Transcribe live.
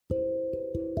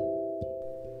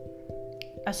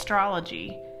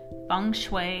astrology, feng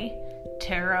shui,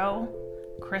 tarot,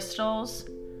 crystals.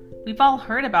 We've all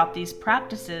heard about these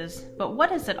practices, but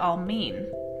what does it all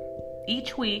mean?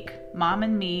 Each week, Mom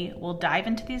and me will dive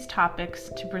into these topics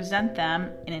to present them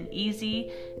in an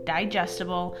easy,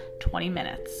 digestible 20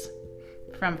 minutes.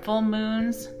 From full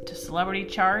moons to celebrity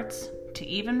charts to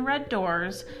even red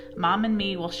doors, Mom and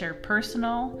me will share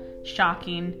personal,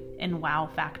 shocking, and wow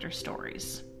factor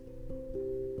stories.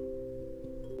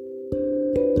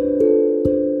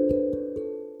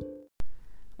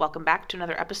 Welcome back to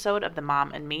another episode of the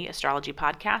Mom and Me Astrology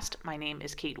Podcast. My name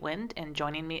is Kate Wind, and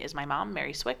joining me is my mom,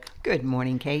 Mary Swick. Good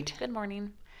morning, Kate. Good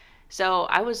morning. So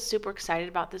I was super excited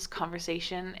about this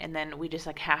conversation, and then we just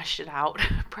hashed it out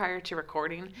prior to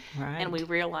recording. Right. And we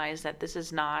realized that this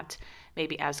is not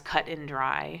maybe as cut and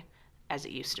dry as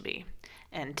it used to be.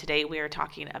 And today we are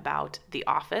talking about The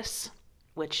Office,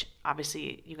 which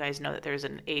obviously you guys know that there's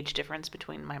an age difference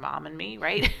between my mom and me,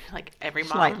 right? Like every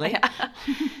mom. Slightly. Yeah.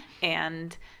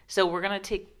 And so we're going to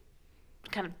take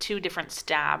kind of two different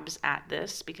stabs at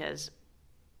this because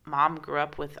Mom grew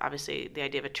up with obviously the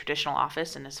idea of a traditional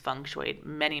office and has feng shuied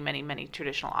many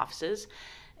traditional offices.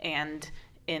 And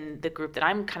in the group that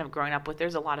I'm kind of growing up with,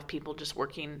 there's a lot of people just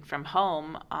working from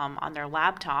home on their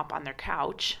laptop, on their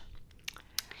couch.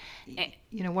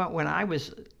 You know what? When I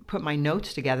was put my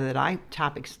notes together that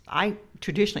topics I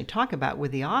traditionally talk about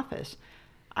with The Office,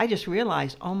 I just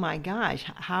realized, oh my gosh,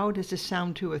 how does this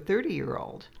sound to a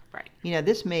 30-year-old? Right. You know,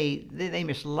 they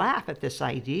must laugh at this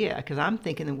idea because I'm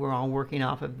thinking that we're all working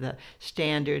off of the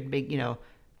standard big,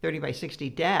 30 by 60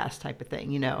 desk type of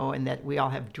thing, and that we all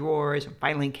have drawers and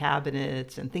filing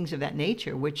cabinets and things of that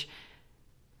nature, which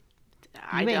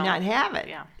you may not have it.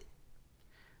 Yeah.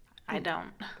 I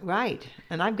don't. Right.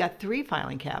 And I've got 3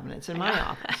 filing cabinets in my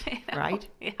office, right?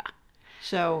 Yeah.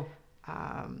 So,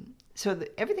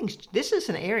 this is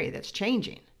an area that's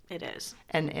changing. It is.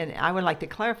 And I would like to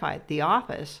clarify, The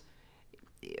Office,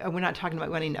 we're not talking about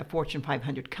running a Fortune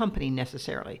 500 company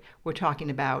necessarily. We're talking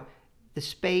about the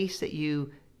space that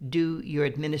you do your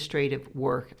administrative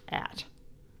work at.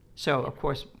 So, of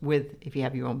course, if you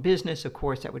have your own business, of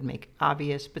course, that would make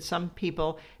obvious. But some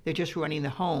people, they're just running the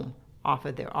home off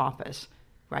of their office,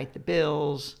 right? The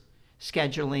bills,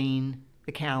 scheduling,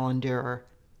 the calendar.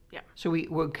 Yeah. So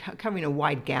we're covering a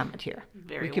wide gamut here.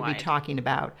 Very We could wide. be talking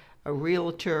about a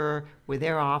realtor with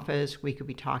their office. We could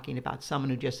be talking about someone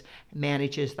who just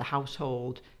manages the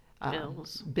household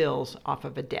bills off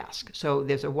of a desk. So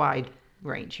there's a wide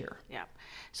range here. Yeah.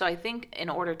 So I think in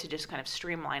order to just kind of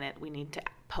streamline it, we need to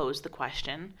pose the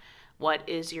question, what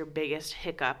is your biggest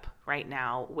hiccup right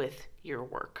now with your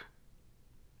work?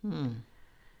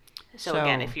 So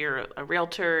again, if you're a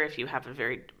realtor, if you have a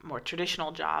very more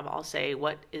traditional job, I'll say,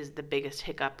 what is the biggest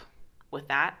hiccup with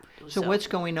that? So what's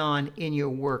going on in your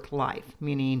work life?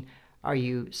 Meaning, are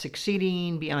you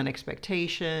succeeding beyond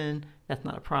expectation? That's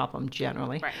not a problem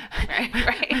generally.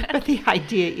 Right. But the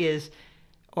idea is,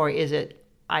 or is it,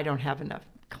 I don't have enough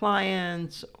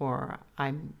clients, or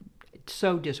I'm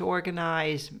so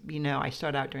disorganized, I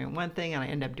start out doing one thing and I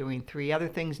end up doing 3 other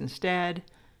things instead.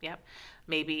 Yep.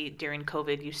 Maybe during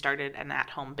COVID you started an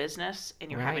at-home business and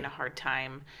you're having a hard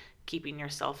time keeping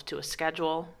yourself to a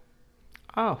schedule.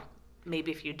 Oh.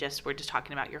 Maybe if we're just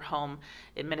talking about your home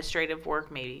administrative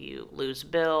work, maybe you lose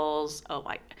bills. Oh,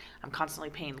 I'm constantly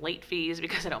paying late fees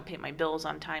because I don't pay my bills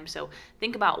on time. So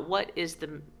think about what is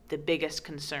the biggest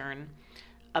concern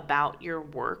about your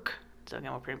work. So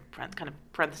again, we'll put kind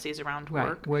of parentheses around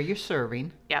work. Right, where you're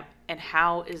serving. Yep. And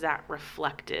how is that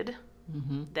reflected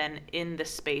then in the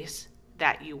space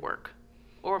that you work,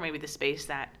 or maybe the space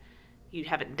that you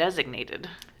haven't designated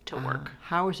to work.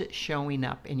 How is it showing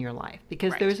up in your life?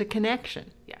 Because Right. there's a connection,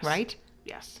 Yes. right?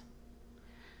 Yes.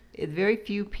 Very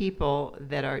few people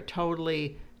that are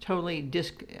totally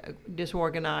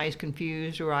disorganized,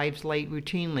 confused, arrives late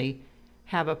routinely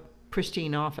have a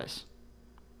pristine office,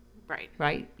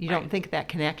 right? You don't think of that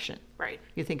connection. Right.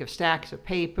 You think of stacks of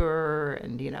paper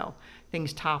and,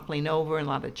 things toppling over and a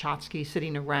lot of tchotchkes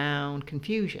sitting around,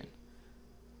 confusion.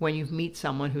 When you meet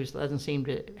someone who doesn't seem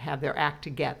to have their act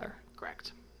together.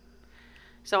 Correct.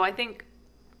 So I think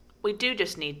we do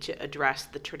just need to address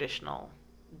the traditional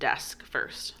desk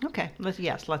first. Okay, let's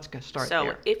go start so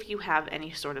there. If you have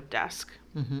any sort of desk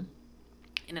in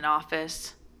an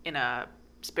office, in a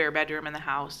spare bedroom in the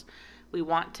house, we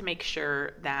want to make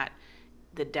sure that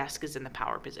the desk is in the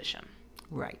power position.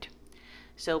 Right.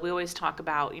 So we always talk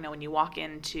about, when you walk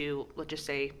into, let's just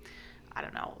say, I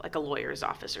don't know, like a lawyer's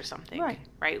office or something,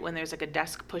 right? When there's a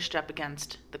desk pushed up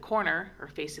against the corner or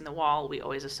facing the wall, we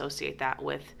always associate that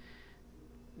with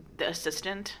the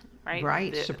assistant, right?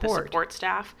 Right, The support support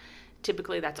staff.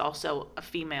 typically that's also a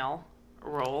female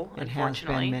role, It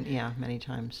unfortunately. has been, many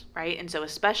times. Right? And so,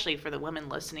 especially for the women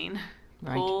listening,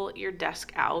 Right. pull your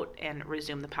desk out and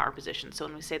resume the power position. So,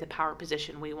 when we say the power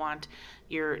position, we want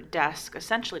your desk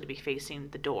essentially to be facing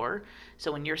the door.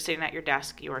 So, when you're sitting at your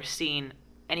desk, you are seeing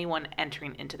anyone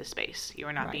entering into the space. You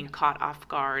are not Right. being caught off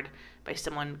guard by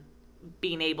someone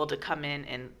being able to come in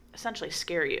and essentially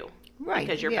scare you. Right.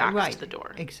 Because your yeah, back's right. to the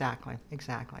door. Exactly.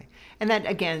 And that,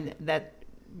 again,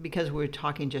 because we're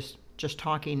talking just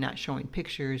talking, not showing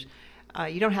pictures,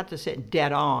 you don't have to sit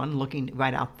dead on looking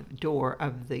right out the door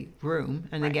of the room.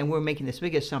 And Right. again, we're making this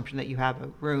big assumption that you have a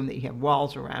room, that you have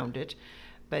walls around it.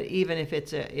 But even if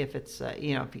it's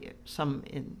some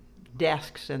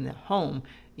desks in the home,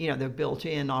 they're built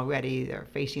in already, they're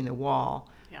facing the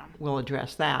wall. Yeah. We'll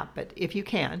address that. But if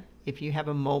you have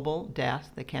a mobile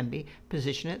desk that can be,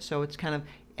 position it so it's kind of,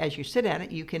 as you sit at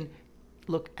it, you can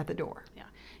look at the door. Yeah.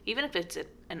 Even if it's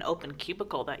an open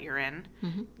cubicle that you're in,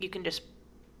 you can just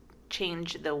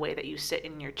change the way that you sit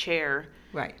in your chair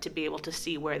Right. to be able to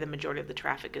see where the majority of the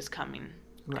traffic is coming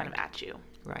kind of Right. at you.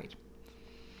 Right.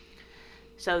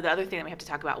 So the other thing that we have to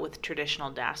talk about with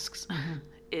traditional desks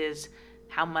is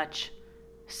how much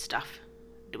stuff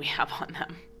do we have on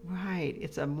them? Right.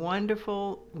 It's a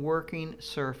wonderful working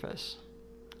surface.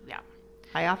 Yeah.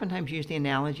 I oftentimes use the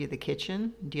analogy of the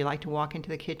kitchen. Do you like to walk into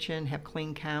the kitchen, have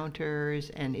clean counters,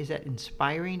 and is that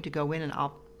inspiring to go in and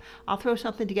I'll throw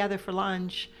something together for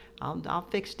lunch, I'll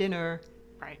fix dinner.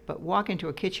 Right. But walk into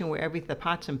a kitchen where the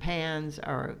pots and pans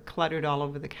are cluttered all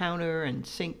over the counter and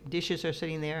sink dishes are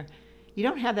sitting there. You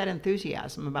don't have that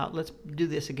enthusiasm about, let's do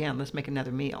this again, let's make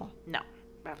another meal. No,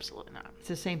 absolutely not. It's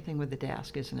the same thing with the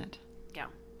desk, isn't it? Yeah.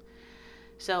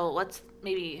 So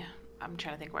I'm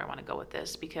trying to think where I want to go with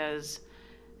this, because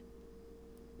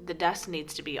the desk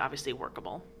needs to be obviously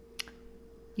workable.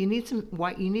 You need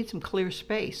some clear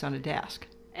space on a desk.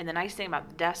 And the nice thing about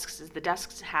the desks is the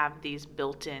desks have these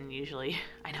built-in, usually,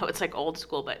 I know it's like old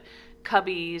school, but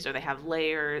cubbies, or they have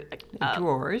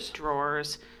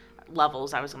drawers,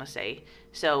 levels, I was going to say.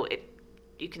 So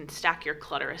you can stack your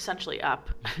clutter essentially up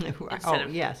instead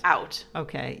of yes. out.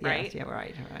 Okay, yes, right? yeah,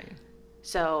 right.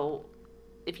 So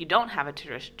if you don't have a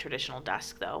traditional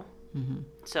desk, though,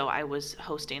 so I was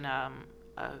hosting a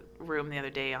room the other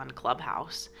day on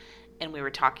Clubhouse, and we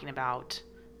were talking about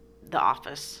the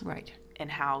office. Right. And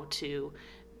how to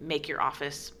make your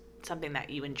office something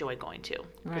that you enjoy going to.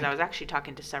 Because Right. I was actually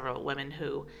talking to several women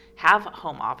who have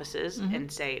home offices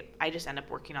and say, I just end up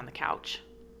working on the couch.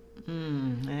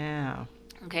 Yeah.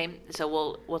 Okay, so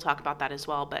we'll talk about that as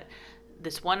well. But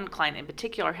this one client in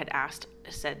particular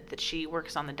said that she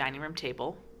works on the dining room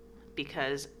table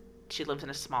because she lives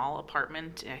in a small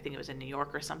apartment. I think it was in New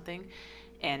York or something.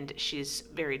 And she's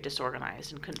very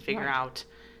disorganized and couldn't figure Right. out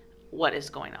what is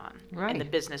going on. Right. And the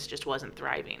business just wasn't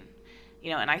thriving.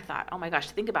 And I thought, oh my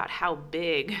gosh, think about how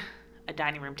big a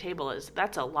dining room table is.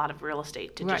 That's a lot of real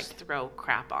estate to Right. just throw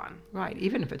crap on. Right.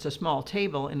 Even if it's a small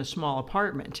table in a small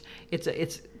apartment, it's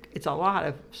a lot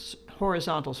of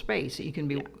horizontal space that you can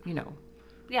be,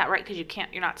 Yeah, right, because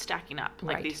you're not stacking up.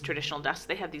 Like Right. these traditional desks,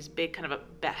 they have these big kind of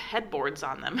headboards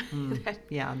on them.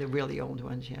 Yeah, the really old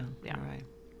ones, yeah. Yeah. Right.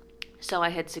 So I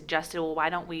had suggested, well, why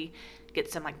don't we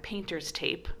get some like painter's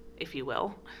tape, if you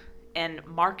will, and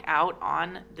mark out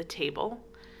on the table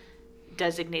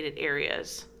designated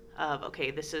areas of, okay,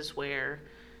 this is where,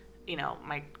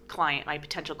 my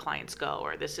potential clients go,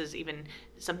 or this is even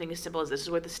something as simple as this is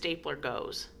where the stapler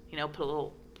goes. Put a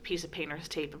little piece of painter's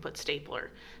tape and put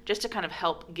stapler, just to kind of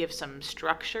help give some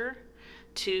structure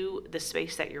to the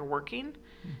space that you're working,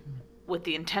 with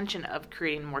the intention of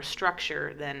creating more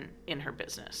structure than in her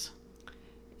business.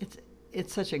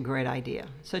 It's such a great idea,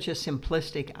 such a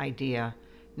simplistic idea.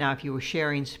 Now, if you were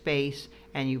sharing space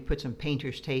and you put some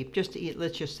painter's tape,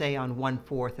 let's just say on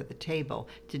 1/4 of the table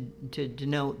to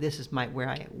denote this is where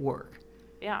I work.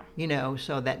 Yeah.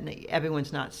 So that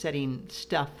everyone's not setting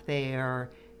stuff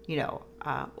there,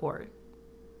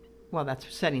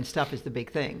 that's setting stuff is the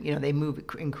big thing. They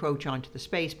encroach onto the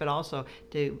space, but also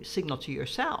to signal to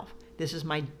yourself, this is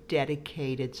my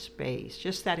dedicated space.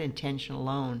 Just that intention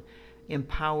alone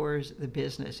empowers the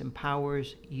business,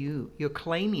 empowers you. You're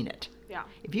claiming it. Yeah.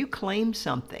 If you claim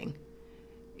something,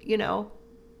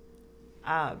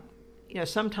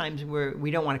 sometimes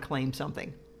we don't want to claim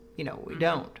something. We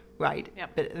don't, right?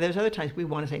 Yep. But there's other times we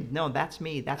want to say, no, that's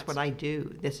me. That's what I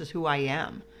do. This is who I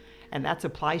am. And that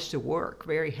applies to work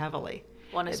very heavily.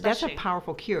 Well, and That's especially, a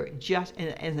powerful cure, just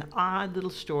an odd little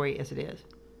story as it is.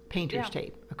 Painter's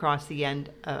tape across the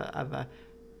end of a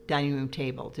dining room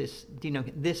table.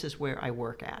 This is where I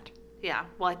work at. Yeah.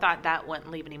 Well, I thought that wouldn't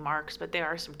leave any marks, but there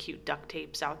are some cute duct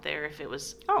tapes out there if it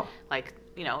was Oh, like,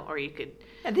 or you could.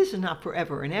 and this is not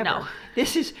forever and ever. No.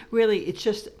 This is really, it's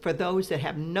just for those that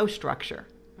have no structure,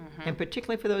 Mm-hmm. and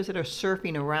particularly for those that are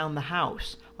surfing around the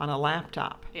house on a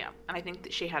laptop. Yeah. And I think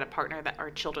that she had a partner or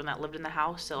children that lived in the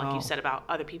house. So like Oh. you said about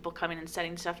other people coming and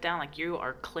setting stuff down, like you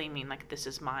are claiming like this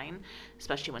is mine,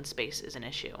 especially when space is an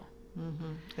issue.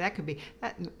 That could be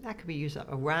that could be used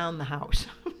up around the house.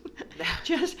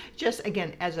 just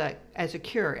again as a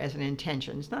cure, as an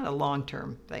intention. It's not a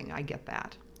long-term thing. I get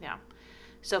that. Yeah.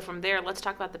 So from there, let's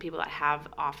talk about the people that have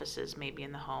offices maybe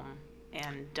in the home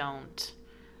and don't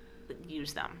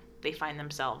use them. They find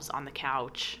themselves on the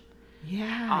couch.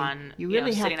 Yeah. You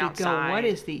really have sitting to outside.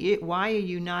 go, why are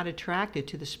you not attracted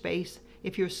to the space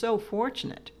if you're so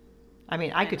fortunate? I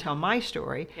mean, I could tell my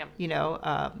story. Yep.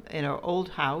 In our old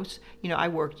house, I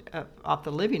worked off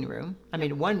the living room. I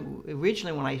mean,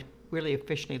 originally when I really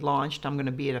officially launched, I'm going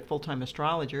to be a full-time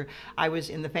astrologer, I was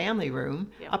in the family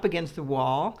room, Yep. up against the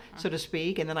wall, so to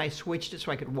speak, and then I switched it so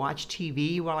I could watch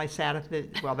TV while I sat at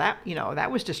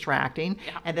that was distracting.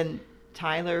 Yeah. And then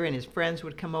Tyler and his friends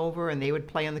would come over and they would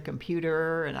play on the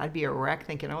computer, and I'd be a wreck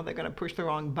thinking, oh, they're going to push the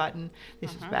wrong button.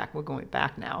 This is back. We're going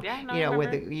back now. Yeah, no, you know, I where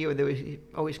remember. you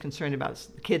were always concerned about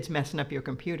the kids messing up your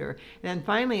computer. And then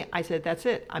finally, I said, that's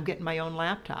it. I'm getting my own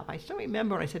laptop. I still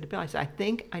remember when I said to Bill, I said, I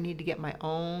think I need to get my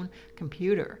own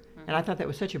computer. And I thought that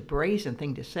was such a brazen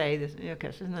thing to say. This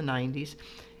is in the 90s.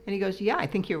 And he goes, yeah, I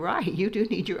think you're right. You do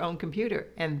need your own computer.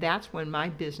 And that's when my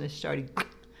business started.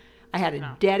 I had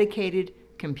a dedicated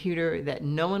computer that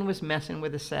no one was messing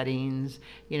with the settings.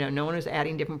 No one was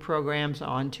adding different programs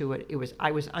onto it. It was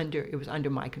under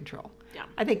my control. Yeah.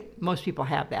 I think most people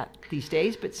have that these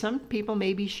days, but some people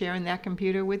may be sharing that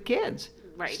computer with kids.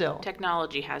 Right. Still.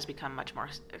 Technology has become much more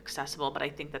accessible, but I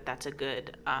think that that's a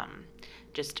good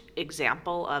just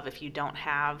example of if you don't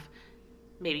have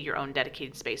maybe your own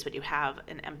dedicated space, but you have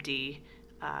an empty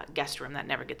guest room that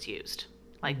never gets used.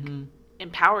 Like,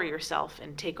 empower yourself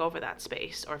and take over that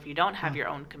space. Or if you don't have your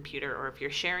own computer, or if you're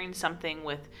sharing something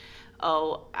with,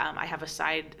 I have a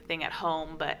side thing at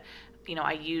home, but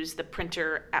I use the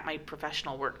printer at my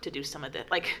professional work to do some of the,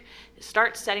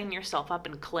 start setting yourself up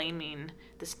and claiming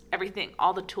this, everything,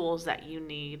 all the tools that you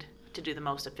need to do the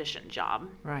most efficient job.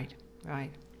 Right. And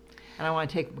I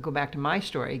want to go back to my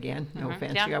story again. No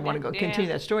offense. Yeah, I want to continue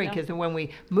that story because when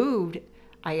we moved,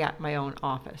 I got my own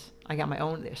office. I got my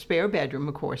own spare bedroom,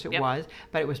 of course it was,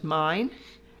 but it was mine,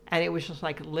 and it was just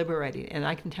like liberating. And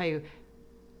I can tell you,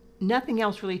 nothing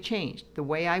else really changed. The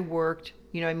way I worked,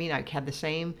 I had the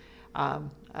same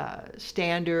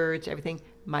standards, everything.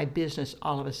 My business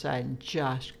all of a sudden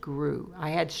just grew. I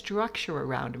had structure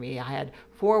around me. I had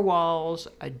 4 walls,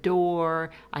 a door.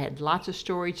 I had lots of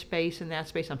storage space in that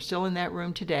space. I'm still in that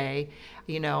room today.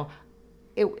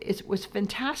 It was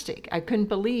fantastic. I couldn't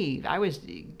believe. I was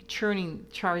churning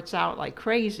charts out like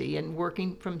crazy and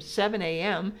working from 7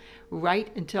 a.m. right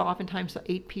until oftentimes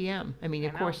 8 p.m. I mean,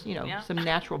 of course, some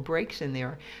natural breaks in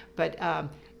there, but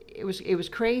it was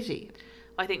crazy.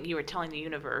 I think you were telling the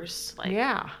universe,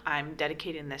 I'm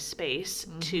dedicating this space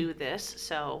to this,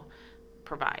 so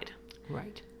provide.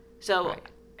 Right. So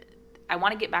I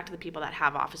want to get back to the people that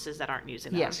have offices that aren't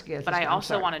using them. Yes, but I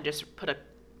also want to just put a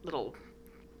little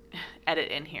edit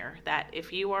in here that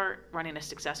if you are running a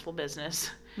successful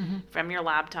business from your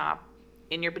laptop,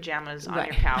 in your pajamas, on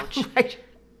your couch,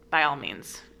 by all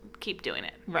means, keep doing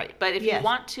it. Right. But if you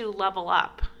want to level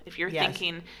up, if you're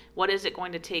thinking, what is it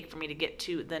going to take for me to get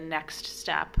to the next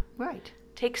step? Right.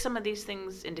 Take some of these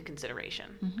things into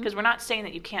consideration. Because we're not saying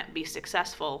that you can't be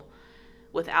successful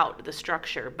without the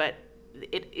structure, but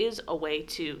it is a way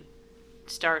to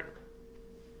start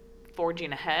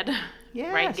forging ahead,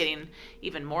 right? Getting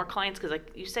even more clients, because like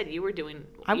you said, you were doing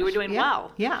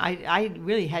well. Yeah, I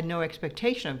really had no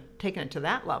expectation of taking it to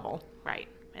that level. Right.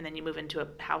 And then you move into a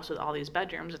house with all these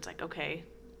bedrooms. It's like, okay,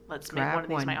 let's make one of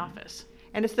these my office.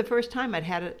 And it's the first time I'd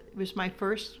had it. It was my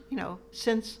first,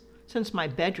 since my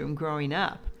bedroom growing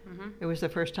up. It was the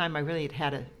first time I really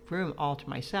had a room all to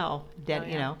myself.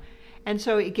 And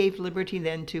so it gave liberty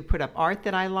then to put up art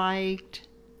that I liked.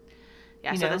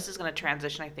 Yeah. So this is going to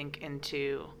transition, I think,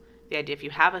 into the idea if you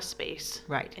have a space,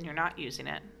 and you're not using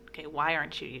it. Okay, why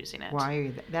aren't you using it? Why are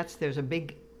you? There's a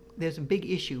big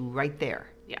issue right there.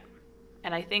 Yeah.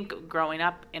 And I think growing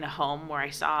up in a home where I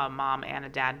saw a mom and a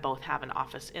dad both have an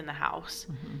office in the house,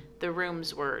 the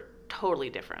rooms were totally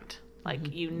different.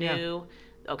 Like you knew,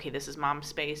 okay, this is mom's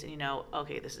space, and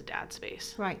okay, this is dad's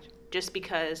space. Right. Just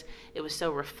because it was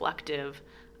so reflective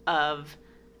of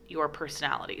your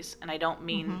personalities. And I don't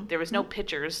mean there was no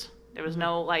pictures There was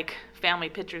no like family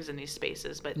pictures in these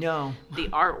spaces, but No. the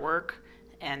artwork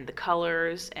and the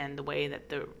colors and the way that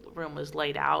the room was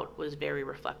laid out was very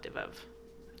reflective of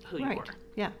who you Right. were.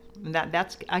 Yeah. And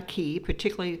that's a key,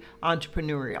 particularly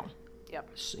entrepreneurial. Yep.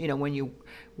 You know, when you're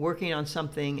working on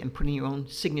something and putting your own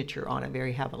signature on it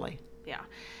very heavily. Yeah.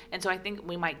 And so I think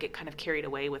we might get kind of carried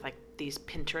away with like these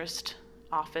Pinterest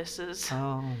offices,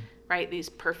 Oh. right? These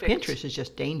perfect. Pinterest is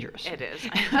just dangerous. It is.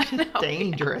 I know.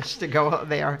 Dangerous to go out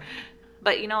there.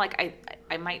 But you know, like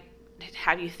I might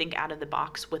have you think out of the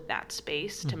box with that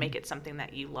space to make it something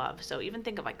that you love. So even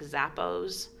think of like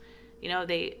Zappos. You know,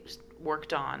 they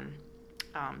worked on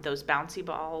those bouncy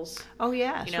balls. Oh,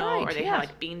 yes. You know, right. or they yes. have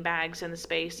like bean bags in the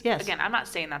space. Yes. Again, I'm not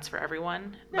saying that's for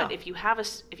everyone, No. but if you have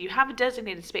a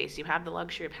designated space, you have the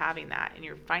luxury of having that, and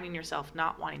you're finding yourself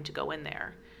not wanting to go in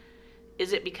there.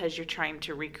 Is it because you're trying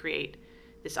to recreate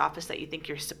this office that you think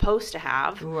you're supposed to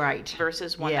have, Right.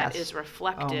 versus one Yes. that is Oh, my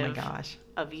reflective gosh.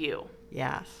 of you?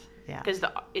 Yes. Yeah. Because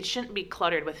it shouldn't be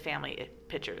cluttered with family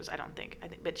pictures. I think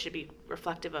it should be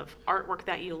reflective of artwork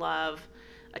that you love,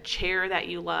 a chair that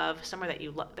you love, somewhere that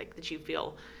you love, like that you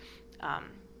feel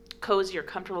cozy or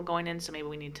comfortable going in. So maybe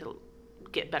we need to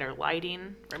get better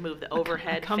lighting, remove the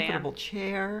overhead a comfortable fan.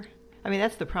 chair. I mean,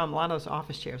 that's the problem. A lot of those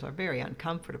office chairs are very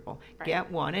uncomfortable. Right.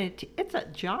 Get one, and it's a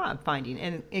job finding,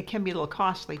 and it can be a little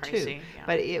costly too. Pricey, yeah.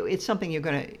 But it's something you're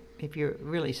going to, if you're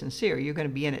really sincere, you're going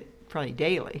to be in it probably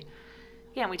daily.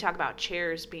 Yeah, and we talk about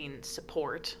chairs being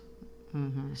support.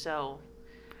 Mm-hmm. So,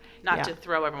 not Yeah. to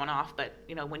throw everyone off, but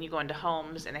you know, when you go into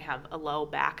homes and they have a low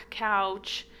back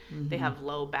couch, they have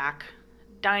low back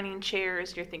dining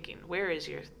chairs, you're thinking, where is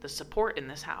the support in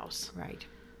this house? Right.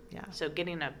 Yeah. So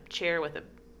getting a chair with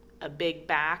a big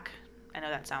back, I know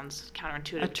that sounds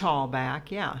counterintuitive A tall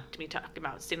back. Yeah. to me talking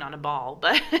about sitting on a ball,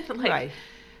 but like, Right.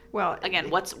 Well, again,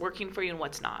 what's working for you and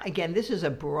what's not? Again, this is a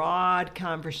broad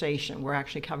conversation. We're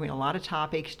actually covering a lot of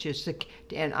topics,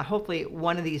 and hopefully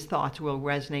one of these thoughts will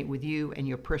resonate with you and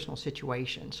your personal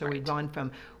situation. So we've gone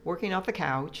from working off the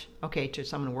couch, okay, to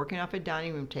someone working off a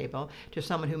dining room table, to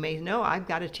someone who may know, I've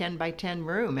got a 10 by 10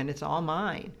 room and it's all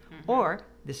mine. Or,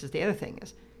 this is the other thing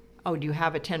is, oh, do you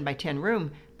have a 10 by 10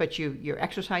 room, but your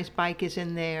exercise bike is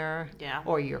in there? Yeah.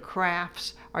 Or your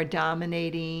crafts are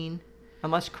dominating?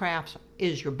 Unless crafts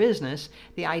is your business,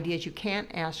 the idea is you can't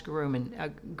ask a room, and a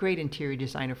great interior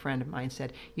designer friend of mine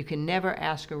said, you can never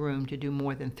ask a room to do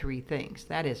more than 3 things.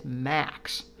 That is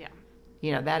max. Yeah.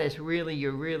 You know, that is really,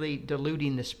 you're really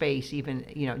diluting the space even,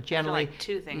 you know, generally. like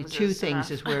 2 things Two is things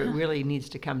enough. is where it really needs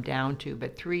to come down to,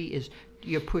 but 3 is,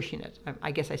 you're pushing it.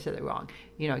 I guess I said it wrong.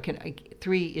 You know,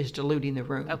 3 is diluting the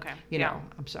room. Okay, You yeah. know,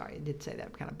 I'm sorry, I did say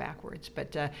that kind of backwards,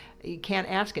 but you can't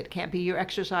ask it. It can't be your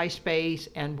exercise space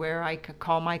and where I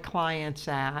call my clients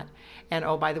at. And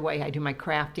oh, by the way, I do my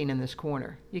crafting in this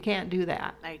corner. You can't do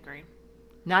that. I agree.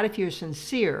 Not if you're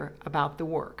sincere about the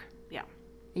work. Yeah.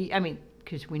 I mean,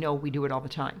 because we know we do it all the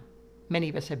time. Many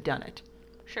of us have done it.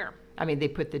 Sure. I mean, they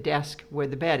put the desk where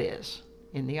the bed is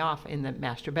in the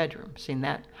master bedroom. Seen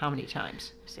that how many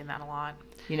times? I've seen that a lot.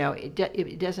 You know,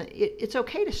 it's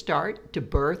okay to start to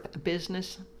birth a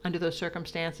business under those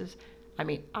circumstances. I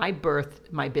mean, I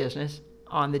birthed my business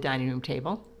on the dining room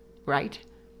table, right?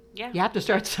 Yeah. You have to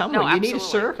start somewhere. No, You need a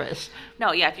absolutely. surface.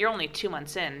 No, yeah, if you're only 2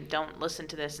 months in, don't listen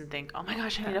to this and think, oh my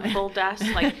gosh, I need a full desk.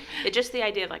 Like, it's just the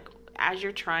idea of like, as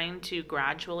you're trying to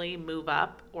gradually move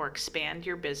up or expand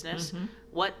your business,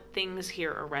 what things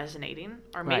here are resonating?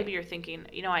 Or maybe Right. you're thinking,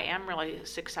 you know, I am really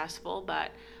successful,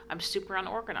 but I'm super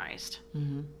unorganized.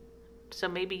 Mm-hmm. So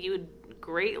maybe you would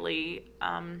greatly,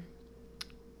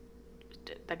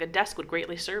 like a desk would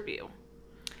greatly serve you.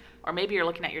 Or maybe you're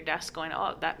looking at your desk going,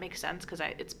 oh, that makes sense because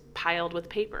it's piled with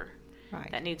paper Right.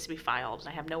 that needs to be filed, and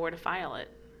I have nowhere to file it.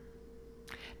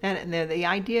 And the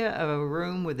idea of a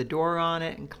room with a door on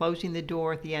it and closing the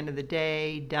door at the end of the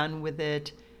day, done with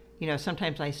it. You know,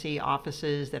 sometimes I see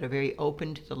offices that are very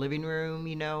open to the living room,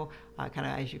 you know, kind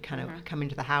of as you kind of come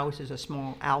into the house, there's a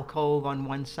small alcove on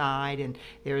one side and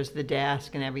there's the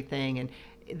desk and everything. And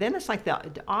then it's like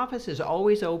the office is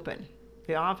always open.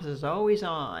 The office is always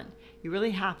on. You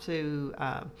really have to,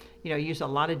 you know, use a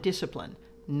lot of discipline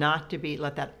not to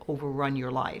let that overrun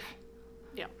your life.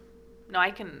 Yeah. No, I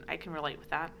can relate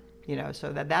with that. You know,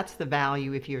 so that's the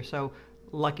value if you're so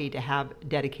lucky to have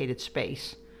dedicated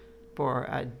space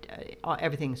for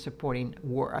everything supporting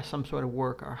work, some sort of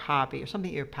work or hobby or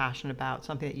something you're passionate about,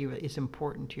 something that is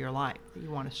important to your life that you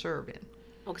want to serve in.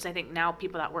 Well, because I think now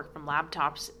people that work from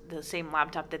laptops, the same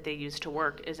laptop that they use to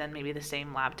work is then maybe the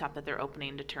same laptop that they're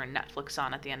opening to turn Netflix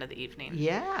on at the end of the evening.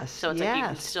 Yes. So it's like you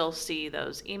can still see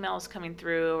those emails coming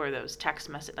through or those text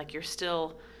messages. Like you're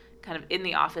still kind of in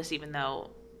the office, even though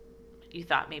you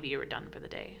thought maybe you were done for the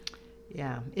day?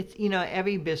 Yeah, it's, you know,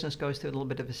 every business goes through a little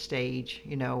bit of a stage,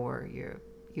 you know, where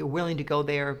you're willing to go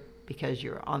there because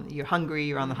you're hungry,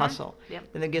 you're on the hustle. Yep.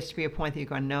 Then there gets to be a point that you're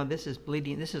going, no, this is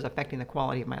bleeding, this is affecting the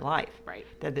quality of my life. Right.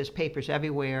 That there's papers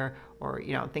everywhere, or,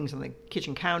 you know, things on the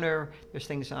kitchen counter, there's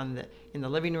things in the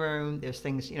living room, there's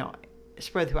things, you know,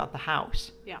 spread throughout the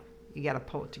house. Yeah. You got to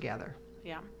pull it together.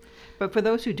 Yeah. But for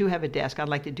those who do have a desk, I'd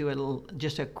like to do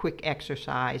just a quick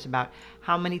exercise about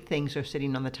how many things are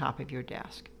sitting on the top of your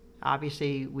desk.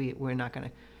 Obviously, we're not going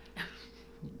to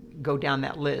go down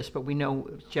that list, but we know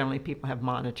generally people have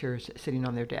monitors sitting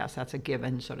on their desk. That's a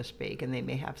given, so to speak, and they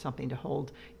may have something to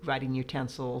hold writing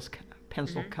utensils,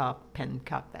 pencil cup, pen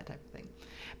cup, that type of thing.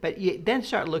 But you then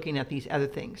start looking at these other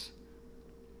things.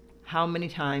 How many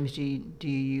times do you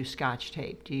use Scotch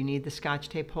tape? Do you need the Scotch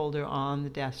tape holder on the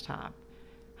desktop?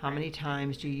 How many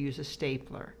times do you use a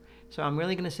stapler? So I'm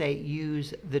really going to say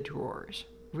use the drawers.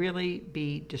 Really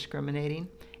be discriminating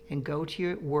and go to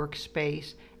your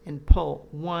workspace and pull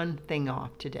one thing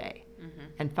off today.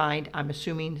 And find, I'm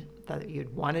assuming that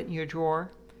you'd want it in your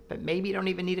drawer, but maybe you don't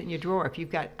even need it in your drawer if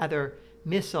you've got other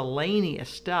miscellaneous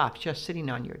stuff just sitting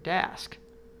on your desk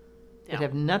that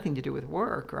have nothing to do with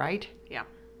work, right? Yeah.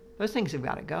 Those things have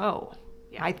got to go,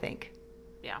 I think.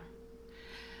 Yeah.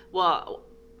 Well,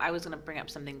 I was going to bring up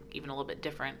something even a little bit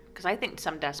different, because I think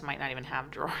some desks might not even have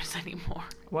drawers anymore.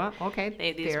 Well,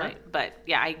 okay, These fair. But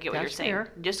yeah, I get what you're That's saying.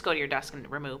 fair. Just go to your desk and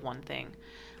remove one thing.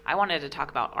 I wanted to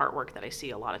talk about artwork that I see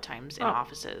a lot of times in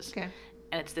offices. Okay.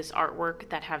 And it's this artwork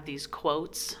that have these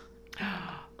quotes,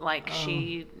 like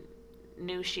she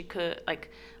knew she could, like,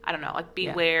 I don't know, like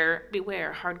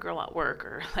beware, hard girl at work,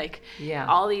 or like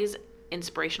all these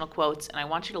inspirational quotes. And I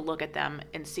want you to look at them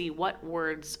and see what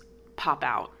words pop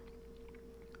out.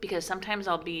 Because sometimes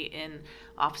I'll be in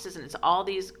offices and it's all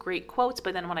these great quotes,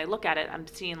 but then when I look at it, I'm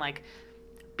seeing like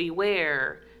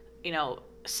beware, you know,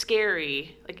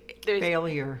 scary, like there's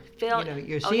failure. You know,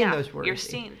 you're seeing those words. You're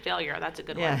seeing failure. That's a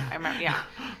good one. I remember.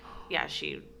 Yeah.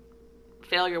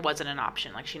 Failure wasn't an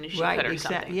option. Like she knew she could or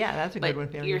something. Yeah, that's a good one.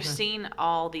 But you're seeing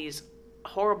all these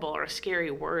horrible or scary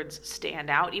words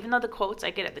stand out, even though the quotes, I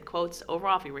get it. The quotes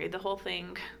overall, if you read the whole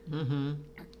thing,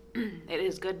 it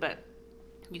is good, but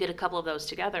you get a couple of those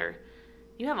together,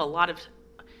 you have a lot of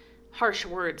harsh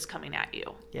words coming at you.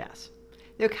 Yes.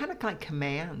 They're kind of like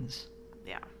commands.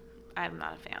 Yeah. I'm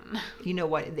not a fan. You know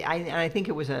what? I think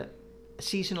it was a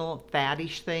seasonal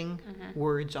faddish thing,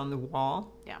 words on the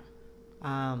wall.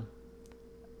 Yeah.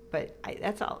 But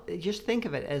that's all. Just think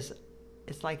of it as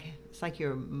it's like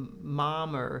your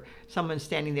mom or someone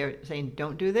standing there saying,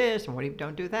 "Don't do this," or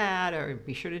 "Don't do that," or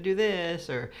 "Be sure to do this,"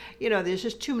 or there's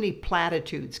just too many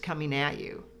platitudes coming at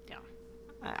you. Yeah.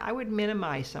 I would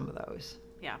minimize some of those.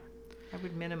 Yeah. I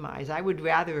would minimize. I would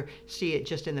rather see it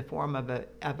just in the form of a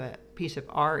piece of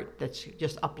art that's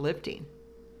just uplifting.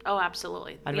 Oh,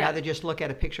 absolutely. I'd rather just look at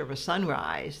a picture of a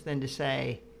sunrise than to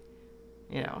say,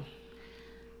 Yeah,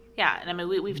 and I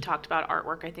mean we've talked about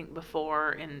artwork I think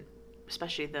before, and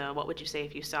especially the what would you say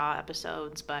if you saw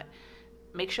episodes, but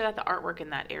make sure that the artwork in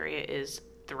that area is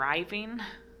thriving,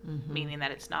 meaning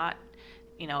that it's not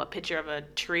a picture of a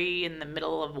tree in the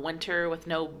middle of winter with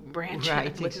no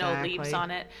branches, with no leaves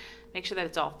on it. Make sure that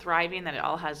it's all thriving, that it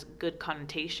all has good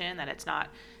connotation, that it's not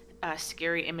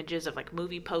scary images of like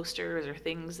movie posters or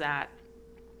things that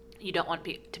you don't want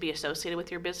to be associated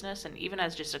with your business. And even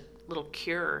as just a little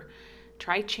cure,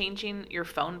 try changing your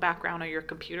phone background or your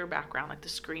computer background, like the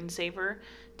screensaver,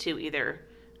 to either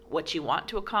what you want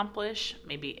to accomplish,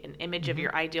 maybe an image of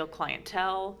your ideal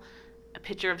clientele, a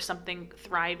picture of something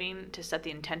thriving, to set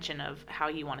the intention of how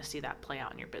you want to see that play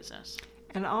out in your business.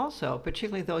 And also,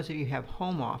 particularly those of you who have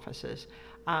home offices,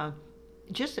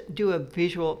 just do a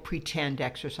visual pretend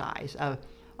exercise of,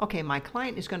 okay, my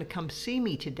client is going to come see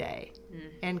me today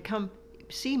and come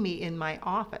see me in my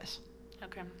office.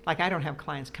 Okay. Like I don't have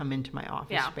clients come into my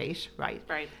office space, right?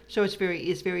 Right. So it's very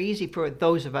easy for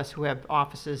those of us who have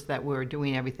offices that we're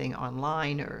doing everything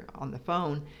online or on the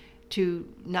phone to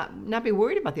not be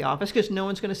worried about the office because no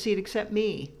one's going to see it except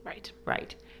me. Right.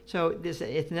 Right. So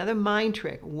it's another mind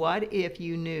trick. What if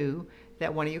you knew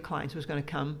that one of your clients was going to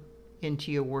come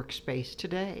into your workspace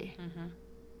today,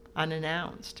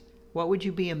 unannounced? What would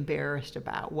you be embarrassed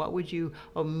about? What would you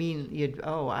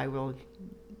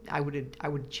I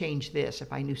would change this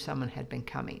if I knew someone had been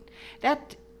coming.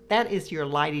 That is your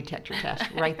lie detector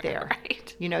test right there.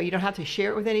 Right. You don't have to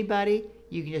share it with anybody.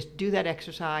 You can just do that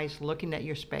exercise looking at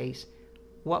your space.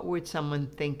 What would someone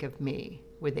think of me?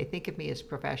 Would they think of me as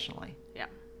professionally? Yeah.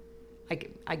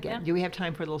 I get. Do we have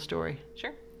time for a little story?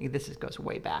 Sure. goes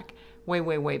way back,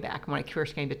 way back when I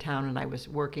first came to town and I was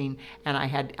working, and I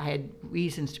had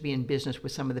reasons to be in business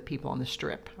with some of the people on the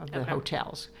strip of the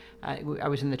hotels. I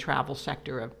was in the travel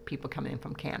sector of people coming in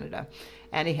from Canada.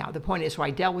 Anyhow, the point is, so I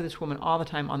dealt with this woman all the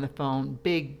time on the phone,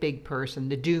 big person,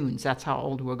 the Dunes. That's how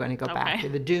old we're going to go back to,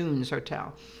 the Dunes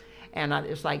Hotel. And it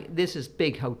was like, this is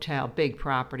big hotel, big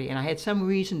property. And I had some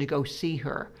reason to go see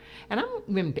her. And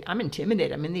I'm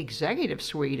intimidated. I'm in the executive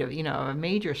suite of, a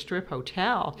major strip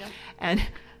hotel. Yep. And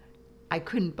I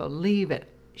couldn't believe it.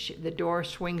 The door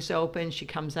swings open. She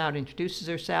comes out, introduces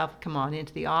herself. Come on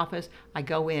into the office. I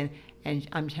go in, and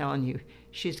I'm telling you,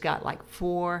 she's got like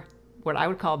 4, what I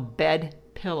would call bed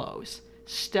pillows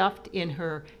stuffed in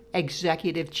her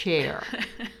executive chair.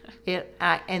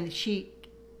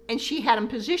 And she had them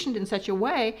positioned in such a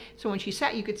way so when she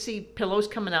sat, you could see pillows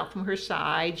coming out from her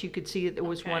sides. You could see that there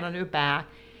was one on her back.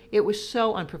 It was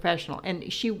so unprofessional. And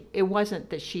it wasn't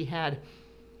that she had,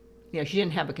 she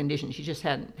didn't have a condition. She just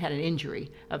had an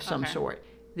injury of some sort.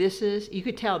 You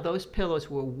could tell those pillows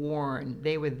were worn.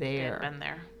 They were there.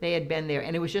 They had been there.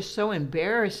 And it was just so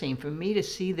embarrassing for me to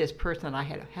see this person that I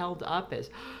had held up as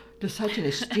to such an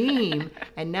esteem,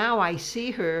 and now I see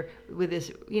her with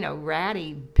this,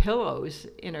 ratty pillows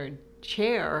in her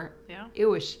chair. Yeah.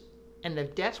 And the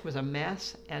desk was a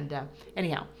mess. And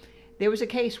anyhow, there was a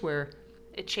case where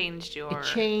it changed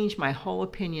my whole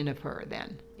opinion of her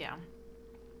then. Yeah.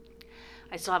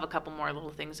 I still have a couple more little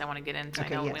things I want to get into. I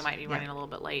know we might be running a little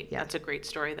bit late. Yeah. That's a great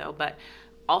story though. But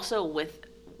also with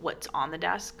what's on the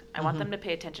desk, I want them to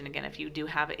pay attention again. If you do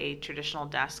have a traditional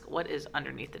desk, what is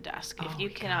underneath the desk? If you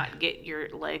cannot get your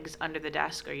legs under the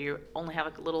desk, or you only have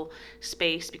a little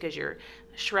space because your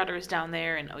shredder is down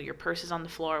there and your purse is on the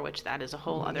floor, which that is a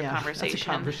whole other conversation. That's a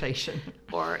conversation.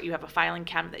 Or you have a filing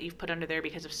cabinet that you've put under there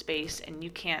because of space and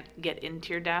you can't get into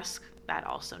your desk, that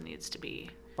also needs to be.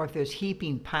 Or if there's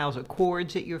heaping piles of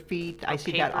cords at your feet. I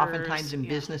see that oftentimes in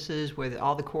businesses where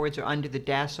all the cords are under the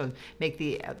desk, so make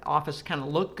the office kind of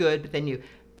look good, but then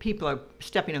people are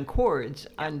stepping on cords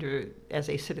under as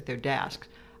they sit at their desks.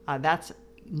 I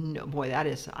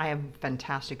have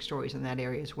fantastic stories in that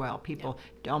area as well. People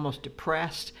almost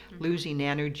depressed, losing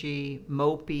energy,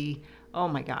 mopey. Oh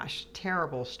my gosh,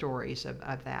 terrible stories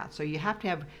of that. So you have to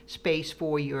have space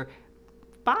for your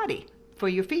body, for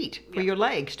your feet, for your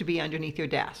legs to be underneath your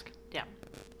desk. Yeah.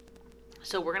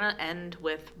 So we're going to end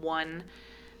with one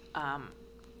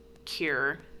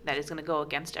cure that is going to go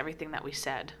against everything that we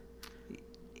said.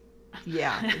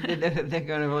 Yeah, they're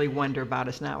going to really wonder about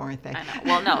us now, aren't they? I know.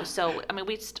 Well, no. So, I mean,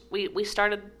 we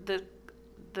started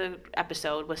the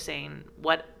episode with saying,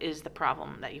 what is the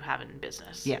problem that you have in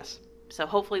business? Yes. So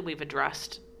hopefully we've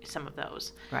addressed some of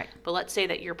those. Right. But let's say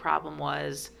that your problem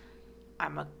was,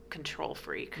 I'm a control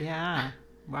freak. Yeah,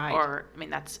 right. Or, I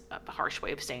mean, that's a harsh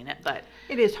way of saying it, but...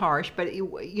 It is harsh, but,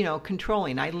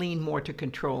 controlling. I lean more to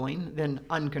controlling than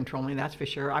uncontrolling, that's for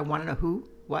sure. I want to know who,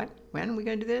 what, when are we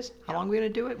going to do this? How long are we going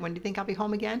to do it? When do you think I'll be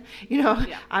home again?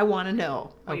 I want to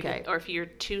know. Okay. Or if you're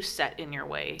too set in your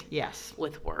way. Yes.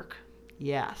 With work.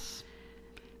 Yes.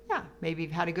 Yeah, maybe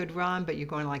you've had a good run, but you're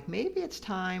going like, maybe it's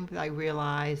time that I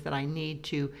realize that I need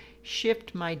to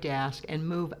shift my desk and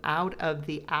move out of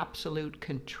the absolute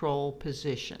control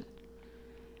position.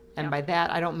 And by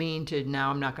that, I don't mean to, now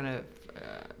I'm not going to,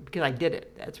 because I did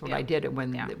it. That's what I did it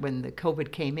when the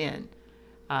COVID came in.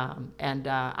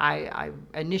 I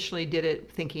initially did it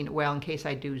thinking, well, in case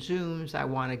I do Zooms, I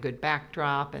want a good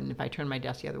backdrop, and if I turn my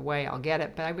desk the other way,Ll get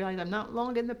it. But I realized I'm not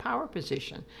long in the power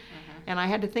position. And I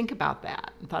had to think about that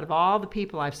and thought of all the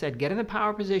people I've said, get in the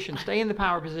power position, stay in the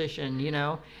power position,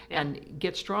 and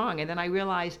get strong. And then I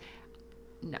realized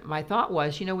my thought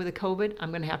was, with the COVID,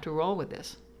 I'm going to have to roll with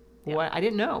this. Yeah. What I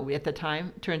didn't know at the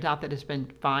time. Turns out that it's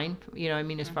been fine,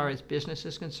 as far as business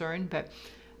is concerned. But,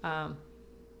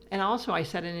 and also I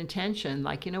set an intention,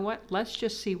 like, let's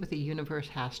just see what the universe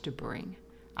has to bring.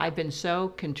 I've been so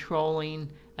controlling.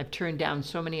 I've turned down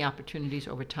so many opportunities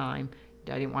over time.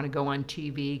 I didn't want to go on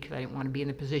TV because I didn't want to be in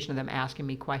the position of them asking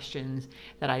me questions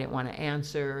that I didn't want to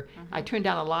answer. I turned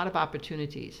down a lot of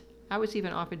opportunities. I was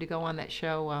even offered to go on that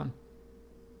show,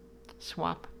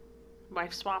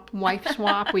 Wife Swap,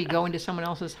 where you go into someone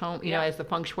else's home, as the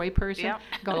feng shui person. Yep.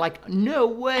 Go like, no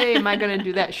way am I going to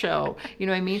do that show. You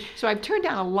know what I mean? So I've turned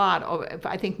down a lot of,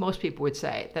 I think most people would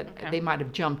say, that they might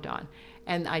have jumped on.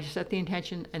 And I just set the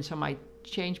intention, and so I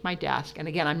changed my desk. And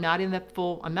again, I'm not in the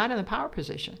power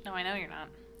position. No, I know you're not.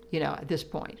 At this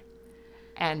point.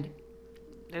 And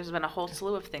there's been a whole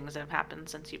slew of things that have happened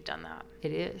since you've done that.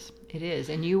 It is.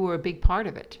 And you were a big part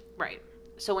of it. Right.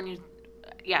 So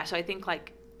so I think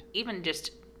like even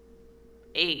just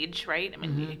age, right? I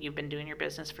mean, you've been doing your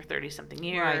business for 30-something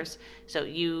years. Right. So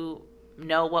you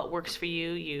know what works for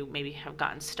you. You maybe have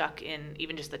gotten stuck in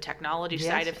even just the technology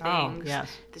side of things. Oh,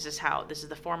 yes. This is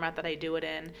the format that I do it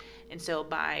in. And so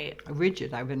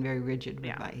rigid. I've been very rigid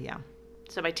with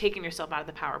So by taking yourself out of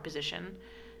the power position,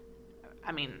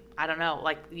 I mean, I don't know,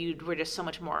 like you were just so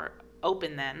much more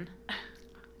open then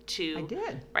to, I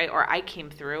did. right? Or I came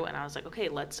through and I was like, okay,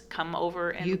 let's come over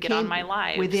and get on my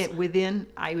lives. Within,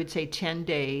 I would say 10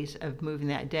 days of moving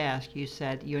that desk, you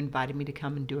said you invited me to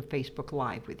come and do a Facebook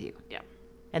Live with you. Yeah.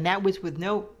 And that was with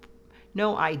no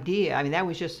idea. I mean, that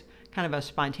was just kind of a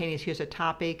spontaneous, here's a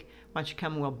topic, why don't you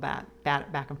come and we'll bat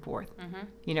it back and forth. Mm-hmm.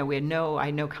 You know, I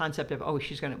had no concept of, I'm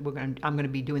going to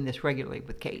be doing this regularly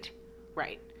with Kate.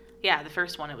 Right. Yeah, the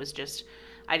first one, it was just,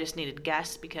 I just needed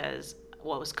guests because,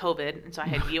 well, it was COVID, and so I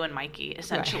had you and Mikey,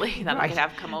 essentially, that I could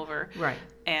have come over. Right.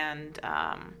 And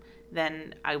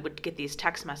then I would get these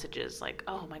text messages like,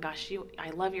 oh my gosh, I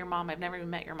love your mom. I've never even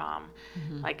met your mom.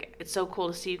 Mm-hmm. Like, it's so cool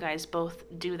to see you guys both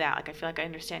do that. Like, I feel like I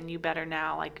understand you better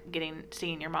now, like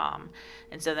seeing your mom.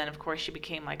 And so then, of course, she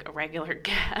became like a regular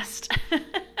guest.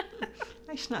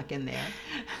 I snuck in there.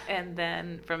 And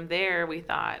then from there, we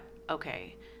thought,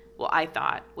 okay, well, I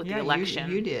thought with the election.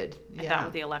 You did. Yeah. I thought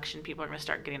with the election, people are going to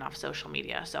start getting off social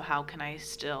media. So how can I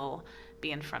still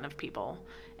be in front of people?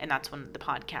 And that's when the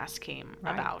podcast came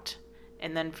about.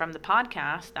 And then from the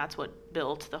podcast, that's what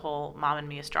built the whole Mom and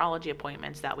Me astrology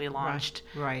appointments that we launched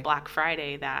Black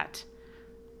Friday that,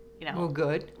 well,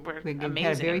 good. We amazing.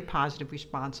 Had a very positive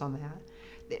response on that.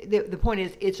 The point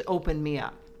is, it's opened me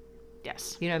up.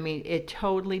 Yes. You know what I mean? It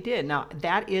totally did. Now,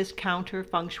 that is counter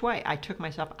feng shui. I took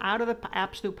myself out of the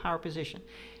absolute power position.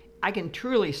 I can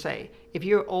truly say, if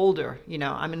you're older,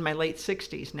 I'm in my late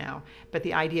 60s now, but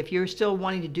the idea, if you're still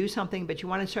wanting to do something, but you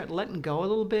want to start letting go a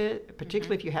little bit,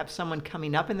 particularly if you have someone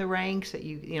coming up in the ranks that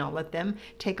you let them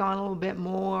take on a little bit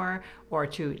more, or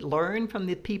to learn from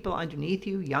the people underneath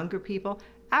you, younger people,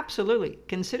 absolutely.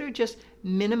 Consider just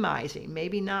minimizing.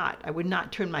 Maybe not. I would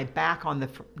not turn my back on the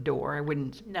door. I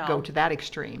wouldn't go to that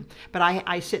extreme. But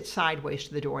I sit sideways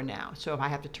to the door now. So if I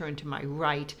have to turn to my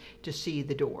right to see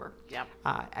the door. Yep.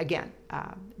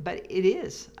 But it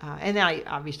is. And then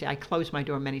I close my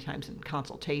door many times in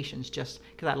consultations just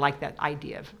because I like that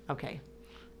idea of,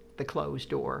 the closed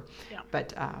door. Yeah.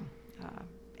 But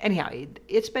anyhow,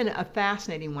 it's been a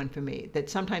fascinating one for me that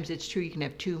sometimes it's true you can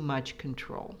have too much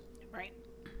control.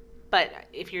 But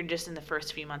if you're just in the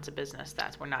first few months of business,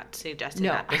 we're not suggesting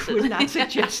that. No, I would not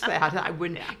suggest that. I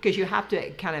wouldn't, because you have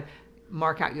to kind of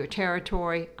mark out your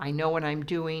territory. I know what I'm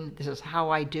doing. This is how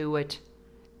I do it.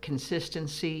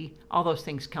 Consistency. All those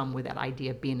things come with that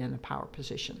idea of being in a power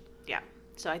position. Yeah.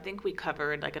 So I think we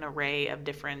covered like an array of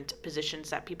different positions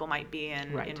that people might be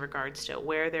in regards to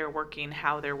where they're working,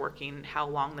 how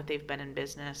long that they've been in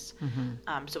business.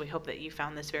 Mm-hmm. So we hope that you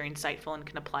found this very insightful and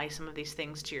can apply some of these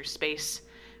things to your space.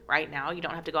 Right now, you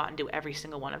don't have to go out and do every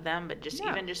single one of them, but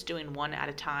even just doing one at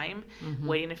a time,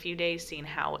 waiting a few days, seeing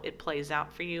how it plays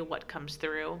out for you, what comes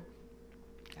through,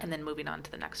 and then moving on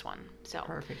to the next one. So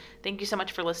perfect. Thank you so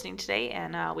much for listening today,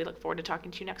 and we look forward to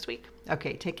talking to you next week.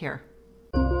 Okay, take care.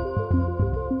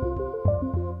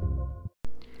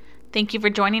 Thank you for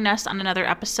joining us on another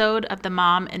episode of the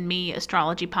Mom and Me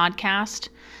Astrology Podcast.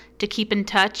 To keep in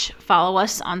touch, follow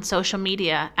us on social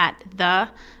media at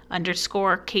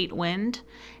 _Kate Wind.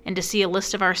 And to see a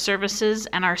list of our services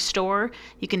and our store,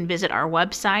 you can visit our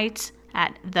websites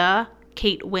at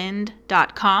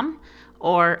theKateWind.com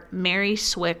or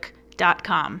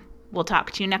maryswick.com. We'll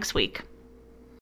talk to you next week.